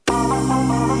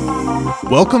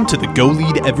Welcome to the Go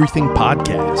Lead Everything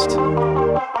podcast.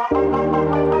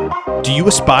 Do you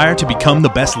aspire to become the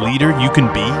best leader you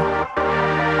can be?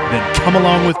 Then come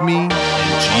along with me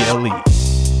and GLE.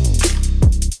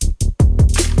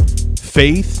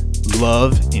 Faith,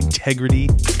 love, integrity,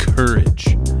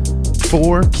 courage.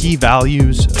 4 key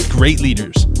values of great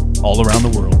leaders all around the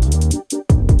world.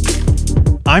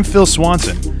 I'm Phil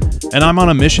Swanson, and I'm on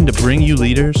a mission to bring you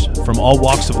leaders from all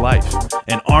walks of life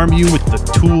and arm you with the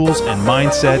tools and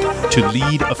mindset to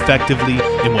lead effectively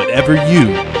in whatever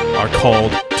you are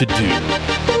called to do.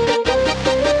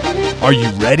 Are you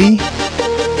ready?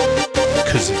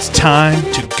 Because it's time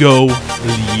to go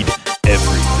lead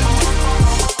everything.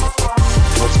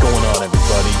 What's going on,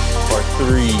 everybody? Part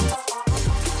 3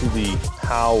 to the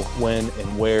how, when,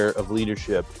 and where of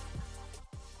leadership.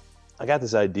 I got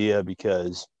this idea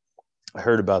because I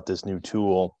heard about this new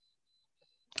tool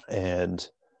and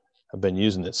I've been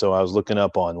using it. So I was looking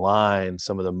up online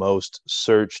some of the most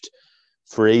searched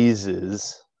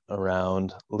phrases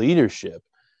around leadership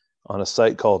on a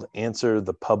site called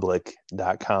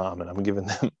answerthepublic.com. And I'm giving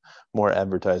them more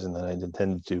advertising than I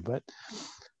intended to, but I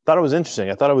thought it was interesting.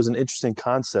 I thought it was an interesting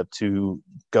concept to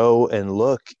go and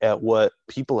look at what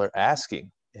people are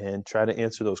asking and try to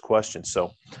answer those questions.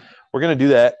 So we're going to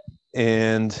do that.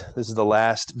 And this is the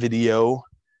last video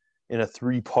in a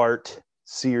 3-part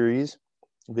series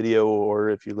video, or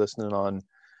if you're listening on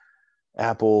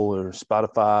Apple or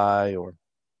Spotify or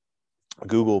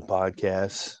Google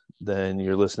Podcasts, then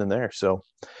you're listening there. So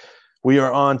we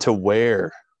are on to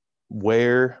where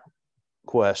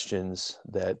questions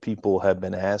that people have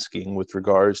been asking with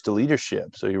regards to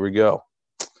leadership. So here we go.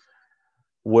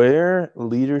 Where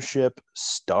leadership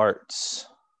starts.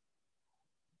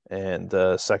 And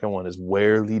the second one is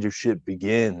where leadership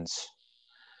begins.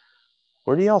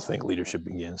 Where do y'all think leadership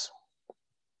begins?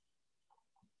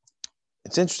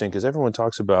 It's interesting because everyone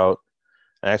talks about,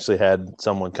 I actually had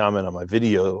someone comment on my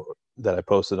video that I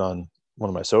posted on one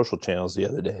of my social channels the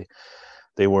other day.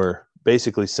 They were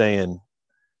basically saying,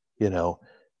 you know,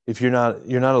 if you're not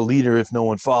a leader if no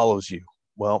one follows you.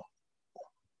 Well,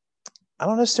 I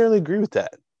don't necessarily agree with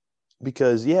that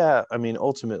because,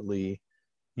 ultimately,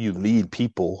 you lead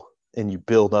people and you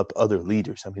build up other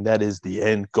leaders. I mean, that is the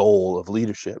end goal of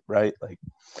leadership, right? Like,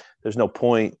 there's no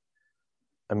point.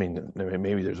 I mean,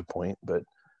 maybe there's a point, but,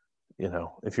 you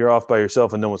know, if you're off by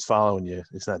yourself and no one's following you,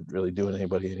 it's not really doing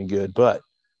anybody any good. But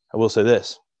I will say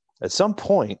this, at some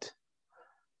point,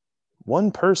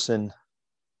 one person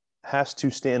has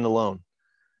to stand alone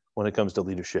when it comes to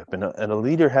leadership. And a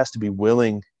leader has to be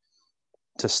willing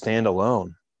to stand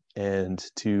alone and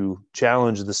to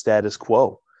challenge the status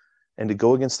quo and to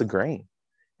go against the grain.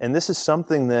 And this is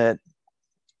something that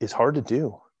is hard to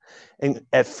do. And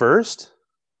at first,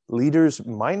 leaders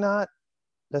might not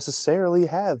necessarily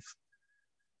have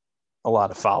a lot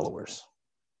of followers.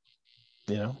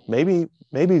 You know, maybe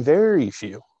very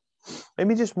few,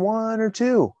 maybe just 1 or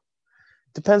 2.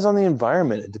 Depends on the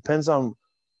environment. It depends on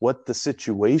what the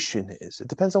situation is. It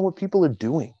depends on what people are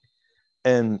doing.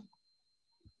 And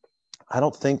I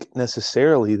don't think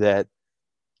necessarily that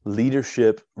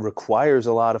leadership requires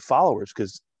a lot of followers,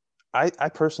 because I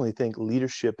personally think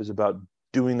leadership is about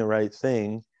doing the right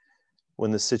thing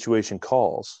when the situation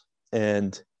calls.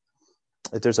 And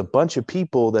if there's a bunch of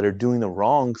people that are doing the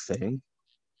wrong thing,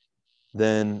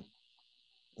 then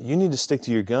you need to stick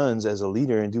to your guns as a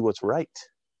leader and do what's right.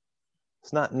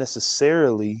 It's not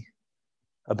necessarily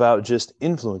about just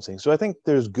influencing. So I think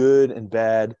there's good and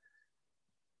bad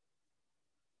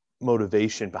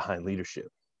motivation behind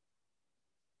leadership,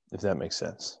 if that makes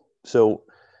sense. So,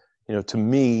 you know, to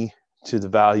me, to the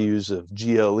values of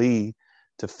GLE,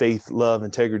 to faith, love,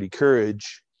 integrity,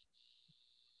 courage,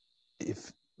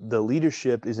 if the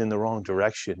leadership is in the wrong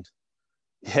direction,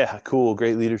 yeah, cool,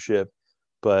 great leadership.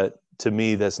 But to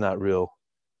me, that's not real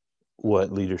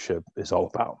what leadership is all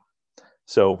about.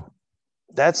 So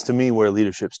that's, to me, where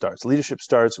leadership starts. Leadership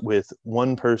starts with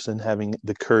one person having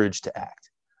the courage to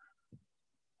act,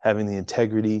 having the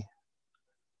integrity,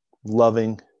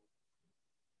 loving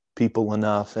people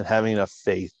enough, and having enough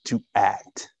faith to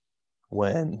act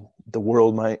when the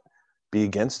world might be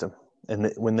against them.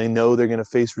 And when they know they're going to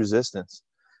face resistance,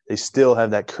 they still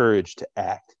have that courage to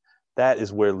act. That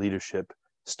is where leadership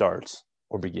starts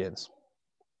or begins.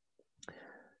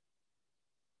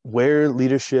 Where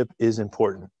leadership is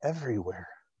important, everywhere.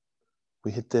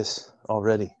 We hit this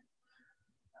already.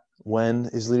 When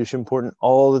is leadership important?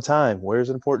 All the time. Where is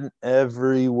it important?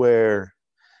 Everywhere.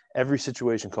 Every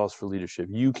situation calls for leadership.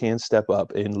 You can step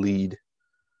up and lead,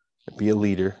 be a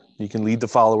leader. You can lead the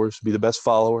followers, be the best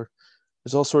follower.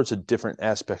 There's all sorts of different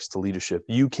aspects to leadership.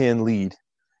 You can lead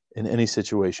in any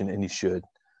situation, and you should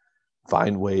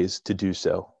find ways to do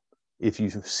so. If you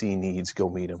see needs, go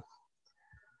meet them.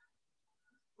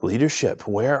 Leadership,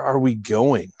 where are we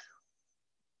going?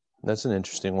 That's an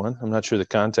interesting one. I'm not sure the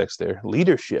context there.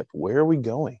 Leadership, where are we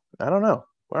going? I don't know.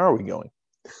 Where are we going?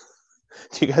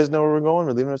 Do you guys know where we're going?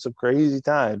 We're living in some crazy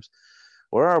times.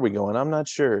 Where are we going? I'm not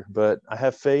sure, but I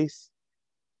have faith,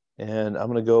 and I'm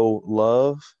going to go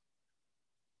love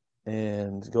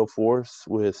and go forth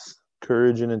with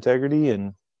courage and integrity,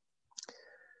 and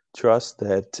trust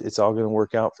that it's all going to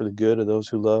work out for the good of those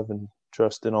who love and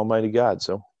trust in Almighty God.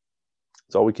 So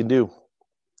that's all we can do.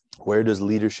 Where does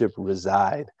leadership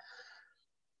reside?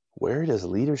 Where does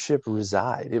leadership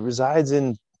reside? It resides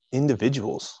in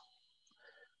individuals.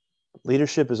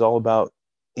 Leadership is all about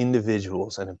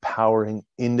individuals and empowering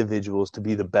individuals to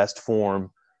be the best form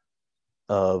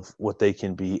of what they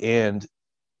can be and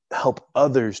help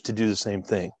others to do the same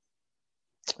thing.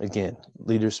 Again,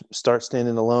 leaders start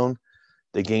standing alone,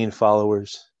 they gain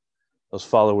followers. Those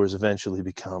followers eventually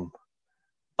become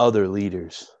other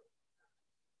leaders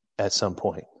at some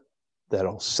point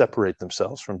that'll separate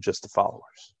themselves from just the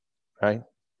followers, right?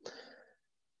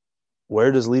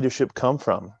 Where does leadership come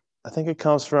from? I think it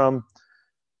comes from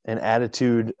an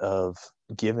attitude of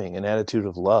giving, an attitude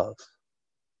of love.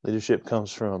 Leadership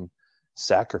comes from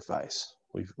sacrifice.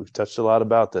 We've touched a lot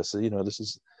about this. This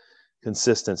is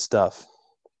consistent stuff.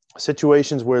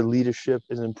 Situations where leadership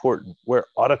is important, where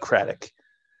autocratic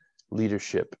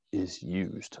leadership is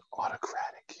used.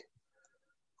 Autocratic.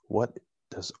 What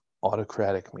does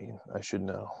autocratic mean? I should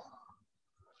know.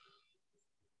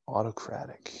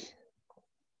 Autocratic.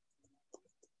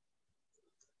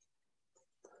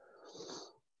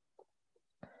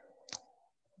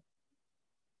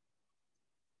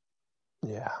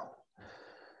 Yeah.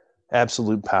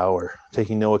 Absolute power,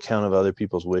 taking no account of other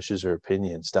people's wishes or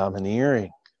opinions,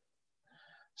 domineering.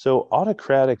 So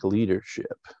autocratic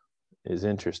leadership is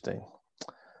interesting.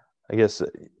 I guess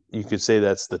you could say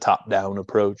that's the top-down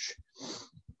approach.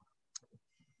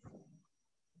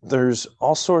 There's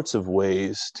all sorts of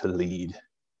ways to lead.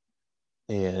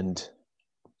 And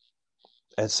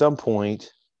at some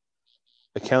point,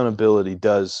 accountability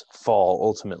does fall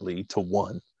ultimately to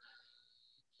one.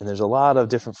 And there's a lot of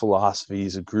different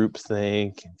philosophies of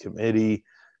groupthink and committee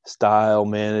style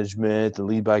management, the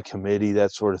lead by committee,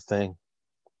 that sort of thing.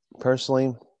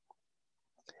 Personally,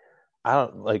 I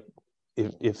don't like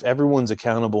if everyone's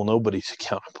accountable, nobody's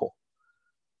accountable.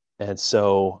 And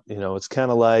so, it's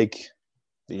kind of like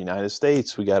the United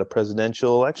States. We got a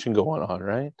presidential election going on,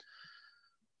 right?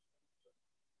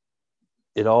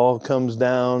 It all comes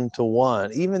down to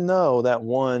one, even though that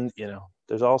one,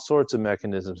 there's all sorts of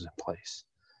mechanisms in place.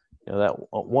 That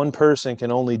one person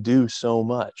can only do so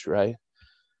much, right?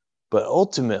 But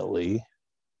ultimately,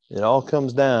 it all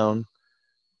comes down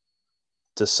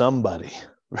to somebody,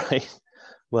 right?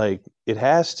 Like it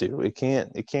has to. It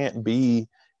can't be,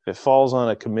 if it falls on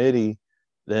a committee,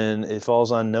 then it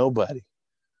falls on nobody.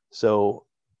 So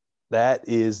that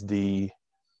is the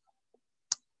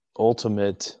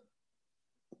ultimate,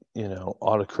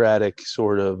 autocratic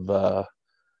sort of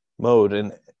mode.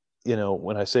 And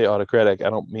when I say autocratic, I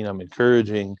don't mean I'm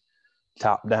encouraging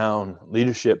top-down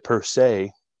leadership per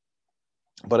se,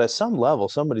 but at some level,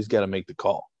 somebody's got to make the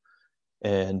call.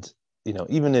 And,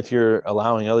 even if you're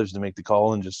allowing others to make the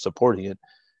call and just supporting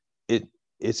it,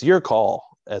 it's your call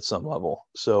at some level.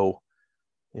 So,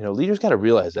 leaders got to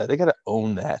realize that. They got to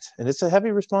own that. And it's a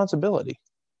heavy responsibility.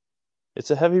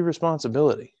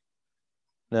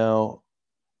 Now,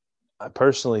 I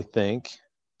personally think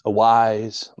a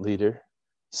wise leader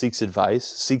seeks advice,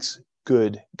 seeks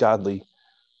good, godly,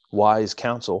 wise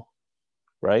counsel,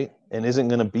 right? And isn't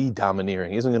going to be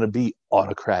domineering, isn't going to be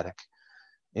autocratic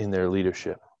in their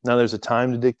leadership. Now, there's a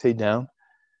time to dictate down,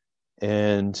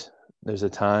 and there's a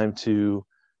time to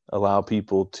allow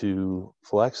people to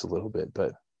flex a little bit.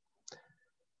 But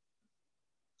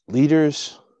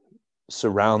leaders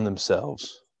surround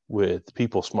themselves with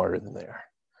people smarter than they are.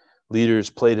 Leaders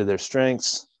play to their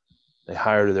strengths, they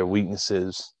hire to their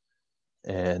weaknesses,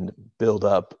 and build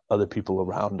up other people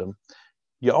around them.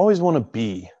 You always want to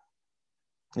be,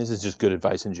 this is just good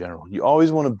advice in general, you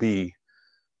always want to be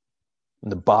in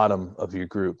the bottom of your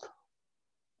group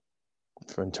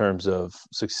in terms of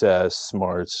success,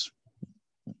 smarts,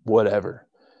 whatever.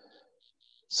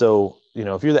 So,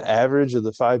 if you're the average of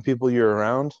the 5 people you're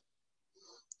around,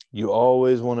 you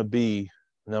always want to be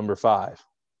number 5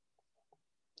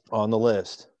 on the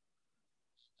list.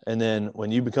 And then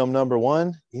when you become number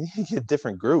 1, you need to get a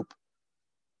different group.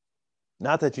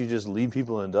 Not that you just leave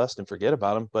people in the dust and forget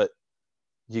about them, but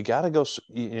you got to go,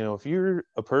 if you're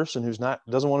a person who's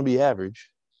doesn't want to be average,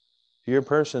 if you're a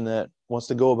person that wants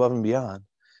to go above and beyond,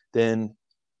 then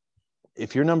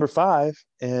if you're number 5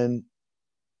 and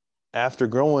after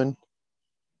growing,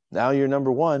 now you're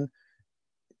number 1,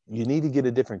 you need to get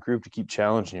a different group to keep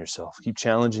challenging yourself, keep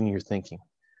challenging your thinking.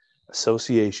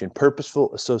 Association,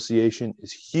 purposeful association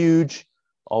is huge.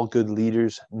 All good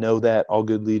leaders know that. All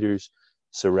good leaders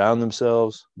surround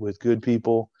themselves with good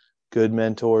people, good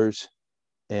mentors,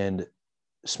 and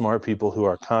smart people who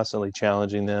are constantly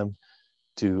challenging them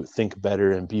to think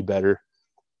better and be better.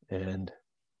 And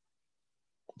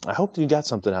I hope you got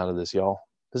something out of this, y'all.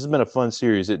 This has been a fun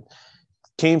series. It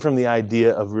came from the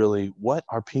idea of really, what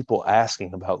are people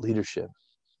asking about leadership?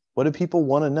 What do people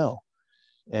want to know?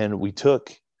 And we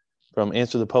took from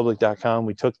answerthepublic.com,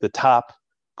 we took the top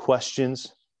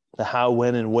questions, the how,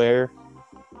 when, and where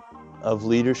of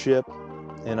leadership.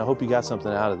 And I hope you got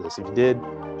something out of this. If you did,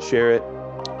 share it,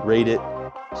 rate it,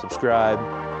 subscribe,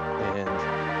 and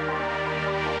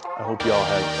I hope you all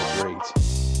have a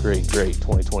great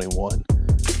 2021.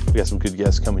 We got some good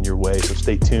guests coming your way, so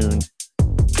stay tuned,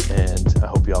 and I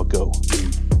hope you all go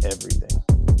lead everything.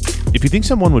 If you think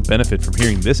someone would benefit from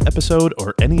hearing this episode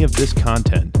or any of this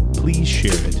content, please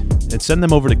share it and send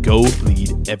them over to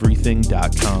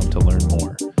goleadeverything.com to learn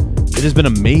more. It has been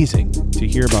amazing to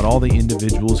hear about all the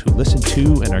individuals who listen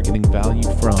to and are getting value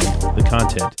from the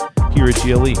content here at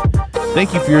GLE.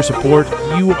 Thank you for your support.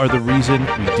 You are the reason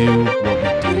we do what we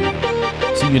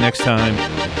do. See you next time.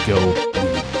 Go lead.